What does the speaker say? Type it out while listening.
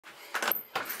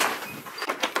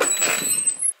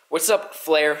What's up,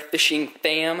 FLAIR fishing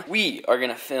fam? We are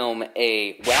gonna film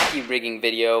a wacky rigging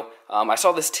video. I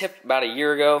saw this tip about a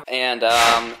year ago, and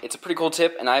it's a pretty cool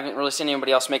tip, and I haven't really seen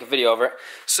anybody else make a video of it.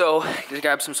 So, just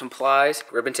grab some supplies,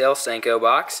 ribbon tail Senko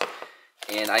box,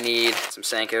 and I need some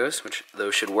Senkos, which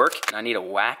those should work, and I need a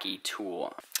wacky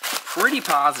tool. Pretty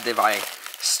positive I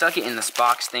stuck it in this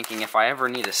box thinking if I ever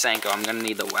need a Senko, I'm gonna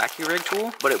need the wacky rig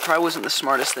tool, but it probably wasn't the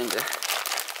smartest thing to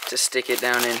stick it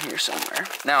down in here somewhere.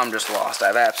 Now I'm just lost. I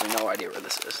have absolutely no idea where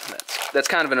this is. That's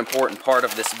kind of an important part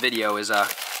of this video is the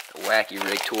wacky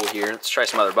rig tool here. Let's try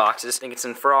some other boxes. I think it's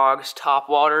in frogs, top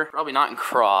water, probably not in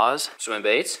craws, swim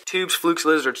baits, tubes, flukes,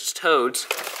 lizards, toads.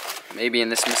 Maybe in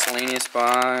this miscellaneous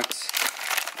box.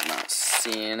 I'm not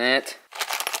seeing it.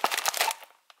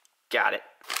 Got it.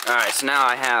 Alright, so now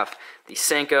I have the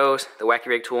Senkos, the wacky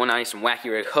rig tool, and I need some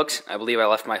wacky rig hooks. I believe I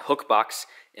left my hook box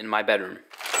in my bedroom.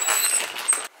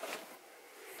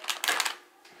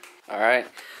 Alright,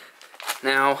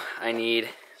 now I need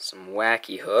some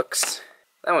wacky hooks.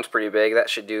 That one's pretty big. That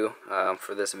should do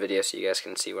for this video so you guys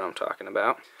can see what I'm talking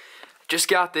about. Just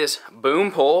got this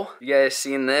boom pole. You guys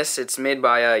seen this? It's made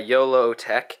by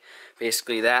YOLOTEK.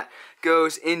 Basically that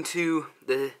goes into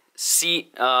the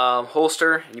seat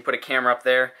holster and you put a camera up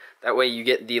there. That way you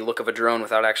get the look of a drone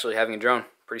without actually having a drone.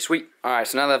 Pretty sweet. Alright,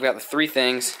 so now that I've got the three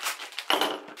things,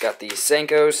 got the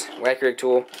Senkos, wacky rig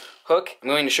tool, hook, I'm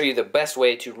going to show you the best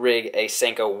way to rig a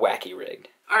Senko wacky rig.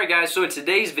 Alright guys, so in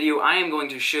today's video I am going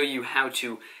to show you how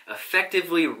to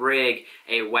effectively rig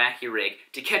a wacky rig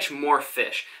to catch more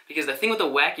fish. Because the thing with the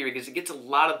wacky rig is it gets a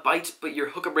lot of bites, but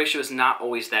your hookup ratio is not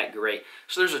always that great.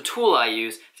 So there's a tool I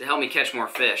use to help me catch more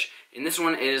fish. And this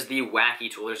one is the wacky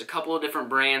tool. There's a couple of different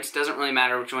brands, doesn't really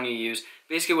matter which one you use.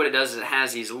 Basically what it does is it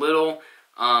has these little,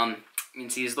 you can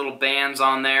see these little bands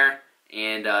on there.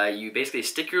 And you basically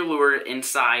stick your lure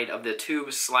inside of the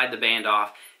tube, slide the band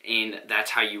off, and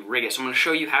that's how you rig it. So I'm going to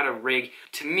show you how to rig.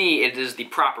 To me, it is the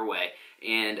proper way,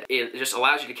 and it just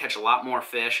allows you to catch a lot more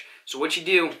fish. So what you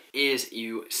do is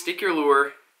you stick your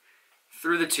lure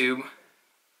through the tube,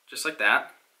 just like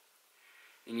that.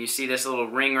 And you see this little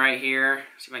ring right here.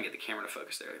 See if I can get the camera to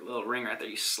focus there. A little ring right there.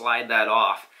 You slide that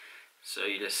off. So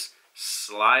you just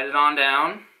slide it on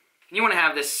down. You want to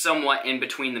have this somewhat in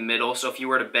between the middle, so if you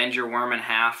were to bend your worm in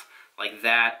half like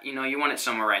that, you know, you want it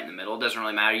somewhere right in the middle. It doesn't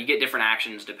really matter. You get different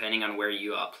actions depending on where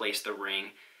you place the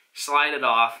ring. Slide it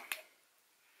off.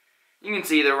 You can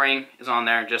see the ring is on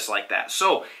there just like that.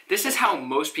 So this is how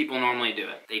most people normally do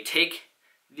it. They take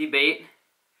the bait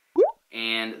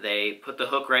and they put the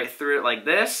hook right through it like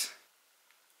this.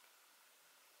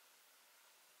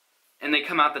 And they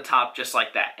come out the top just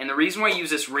like that. And the reason why I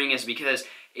use this ring is because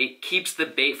it keeps the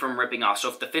bait from ripping off. So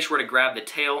if the fish were to grab the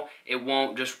tail, it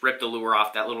won't just rip the lure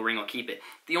off. That little ring will keep it.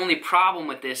 The only problem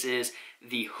with this is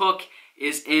the hook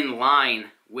is in line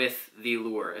with the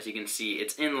lure. As you can see,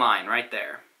 it's in line right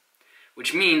there.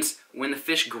 Which means when the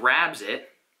fish grabs it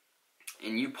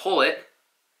and you pull it,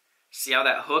 see how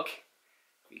that hook,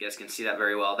 you guys can see that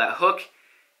very well. That hook,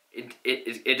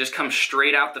 it just comes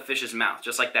straight out the fish's mouth,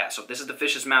 just like that. So if this is the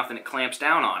fish's mouth and it clamps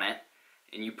down on it,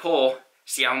 and you pull,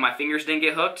 see how my fingers didn't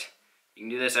get hooked? You can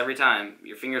do this every time.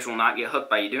 Your fingers will not get hooked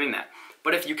by you doing that.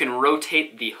 But if you can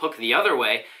rotate the hook the other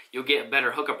way, you'll get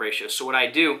better hookup ratio. So what I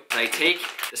do is I take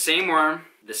the same worm,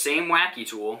 the same wacky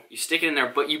tool, you stick it in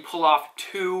there, but you pull off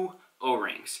 2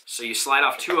 O-rings. So you slide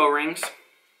off 2 O-rings.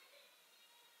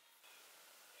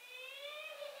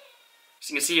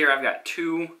 So you can see here I've got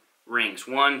 2 rings.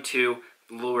 1, 2,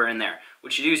 the lure in there.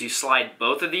 What you do is you slide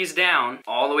both of these down,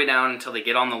 all the way down until they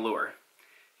get on the lure.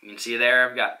 You can see there,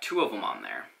 I've got 2 of them on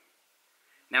there.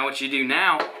 Now what you do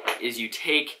now is you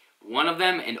take one of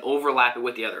them and overlap it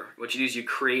with the other. What you do is you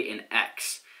create an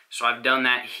X. So I've done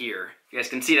that here. You guys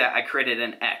can see that I created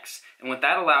an X. And what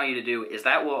that allows you to do is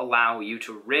that will allow you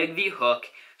to rig the hook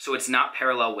so it's not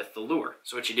parallel with the lure.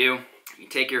 So what you do, you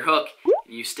take your hook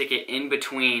and you stick it in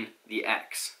between the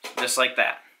X, just like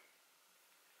that.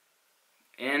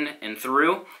 In and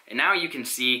through. And now you can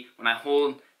see when I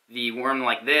hold the worm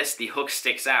like this, the hook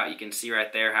sticks out. You can see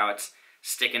right there how it's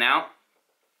sticking out.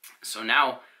 So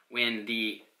now when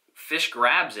the fish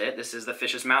grabs it, this is the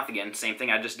fish's mouth again, same thing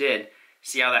I just did.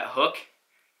 See how that hook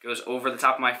goes over the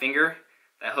top of my finger?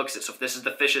 That hooks it. So if this is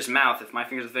the fish's mouth, if my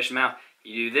finger's the fish's mouth,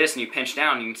 you do this and you pinch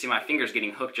down, and you can see my fingers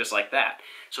getting hooked just like that.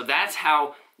 So that's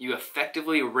how you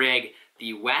effectively rig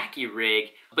the wacky rig.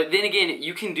 But then again,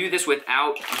 you can do this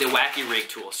without the wacky rig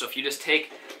tool. So if you just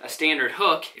take a standard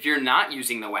hook, if you're not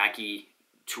using the wacky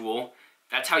tool,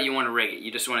 that's how you want to rig it.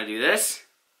 You just want to do this,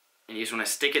 and you just want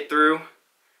to stick it through,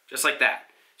 just like that.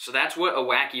 So that's what a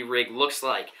wacky rig looks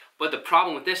like. But the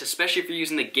problem with this, especially if you're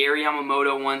using the Gary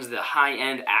Yamamoto ones, the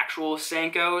high-end actual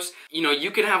Senkos, you know,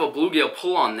 you could have a bluegill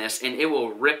pull on this and it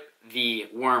will rip the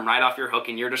worm right off your hook,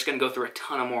 and you're just going to go through a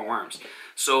ton of more worms.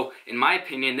 So in my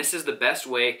opinion, this is the best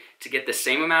way to get the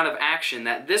same amount of action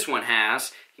that this one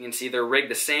has. You can see they're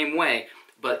rigged the same way,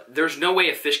 but there's no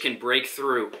way a fish can break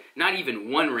through, not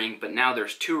even one ring, but now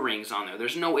there's 2 rings on there.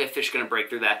 There's no way a fish is going to break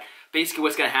through that. Basically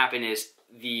what's going to happen is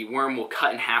the worm will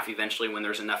cut in half eventually when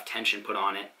there's enough tension put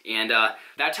on it. And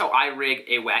that's how I rig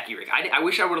a wacky rig. I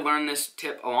wish I would have learned this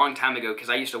tip a long time ago, because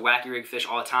I used to wacky rig fish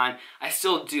all the time. I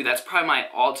still do. That's probably my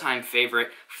all-time favorite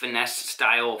finesse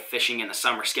style fishing in the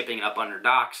summer, skipping it up under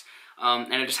docks.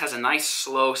 And it just has a nice,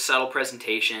 slow, subtle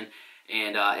presentation,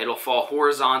 and it'll fall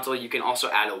horizontal. You can also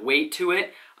add a weight to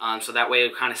it, so that way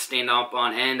it'll kind of stand up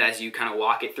on end as you kind of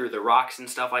walk it through the rocks and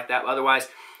stuff like that. Otherwise,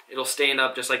 it'll stand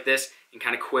up just like this and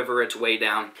kind of quiver its way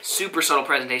down. Super subtle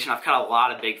presentation. I've caught a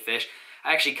lot of big fish.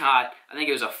 I actually caught, I think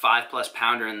it was a 5+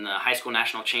 pounder in the high school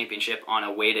national championship on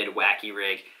a weighted wacky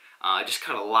rig. Just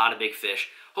caught a lot of big fish.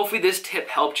 Hopefully this tip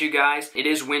helped you guys. It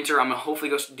is winter. I'm gonna hopefully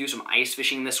go do some ice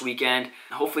fishing this weekend.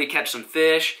 Hopefully catch some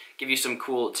fish, give you some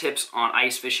cool tips on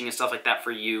ice fishing and stuff like that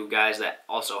for you guys that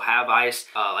also have ice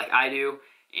like I do.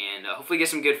 And hopefully get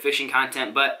some good fishing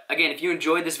content. But again, if you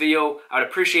enjoyed this video, I would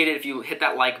appreciate it if you hit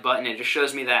that like button. It just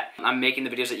shows me that I'm making the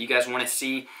videos that you guys want to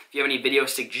see. If you have any video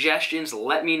suggestions,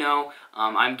 let me know.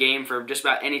 I'm game for just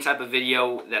about any type of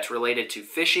video that's related to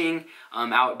fishing,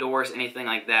 outdoors, anything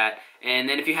like that. And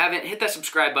then if you haven't, hit that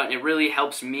subscribe button. It really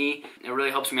helps me. It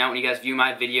really helps me out when you guys view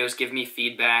my videos, give me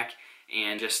feedback,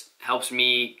 and just helps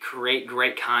me create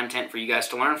great content for you guys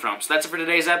to learn from. So that's it for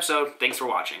today's episode. Thanks for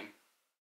watching.